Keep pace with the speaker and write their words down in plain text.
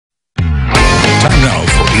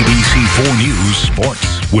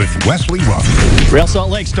with Wesley Ross. Real Salt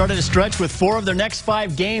Lake started a stretch with 4 of their next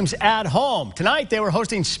 5 games at home. Tonight, they were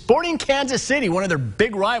hosting Sporting Kansas City, one of their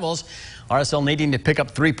big rivals. RSL needing to pick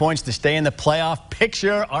up 3 points to stay in the playoff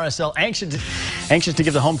picture. RSL anxious to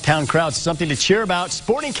give the hometown crowd something to cheer about.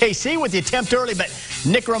 Sporting KC with the attempt early, but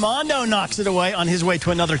Nick Raimondo knocks it away on his way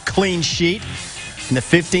to another clean sheet. In the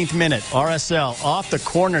 15th minute, RSL off the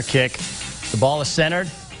corner kick. The ball is centered.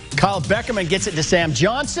 Kyle Beckerman gets it to Sam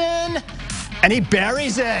Johnson, and he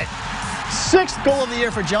buries it. 6th goal of the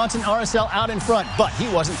year for Johnson. RSL out in front, but he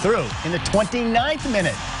wasn't through. In the 29th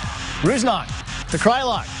minute, Rusnak to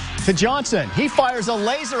Krylock to Johnson. He fires a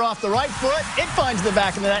laser off the right foot. It finds the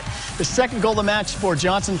back of the net. The 2nd goal of the match for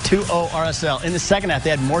Johnson, 2-0 RSL. In the second half, they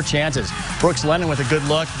had more chances. Brooks Lennon with a good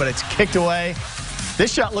look, but it's kicked away.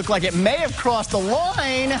 This shot looked like it may have crossed the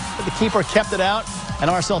line, but the keeper kept it out. And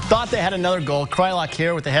RSL thought they had another goal. Krylock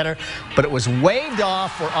here with the header, but it was waved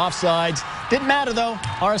off for offsides. Didn't matter, though.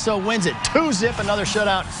 RSL wins it 2-0. Another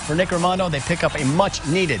shutout for Nick Raimondo. They pick up a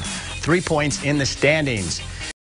much-needed 3 points in the standings.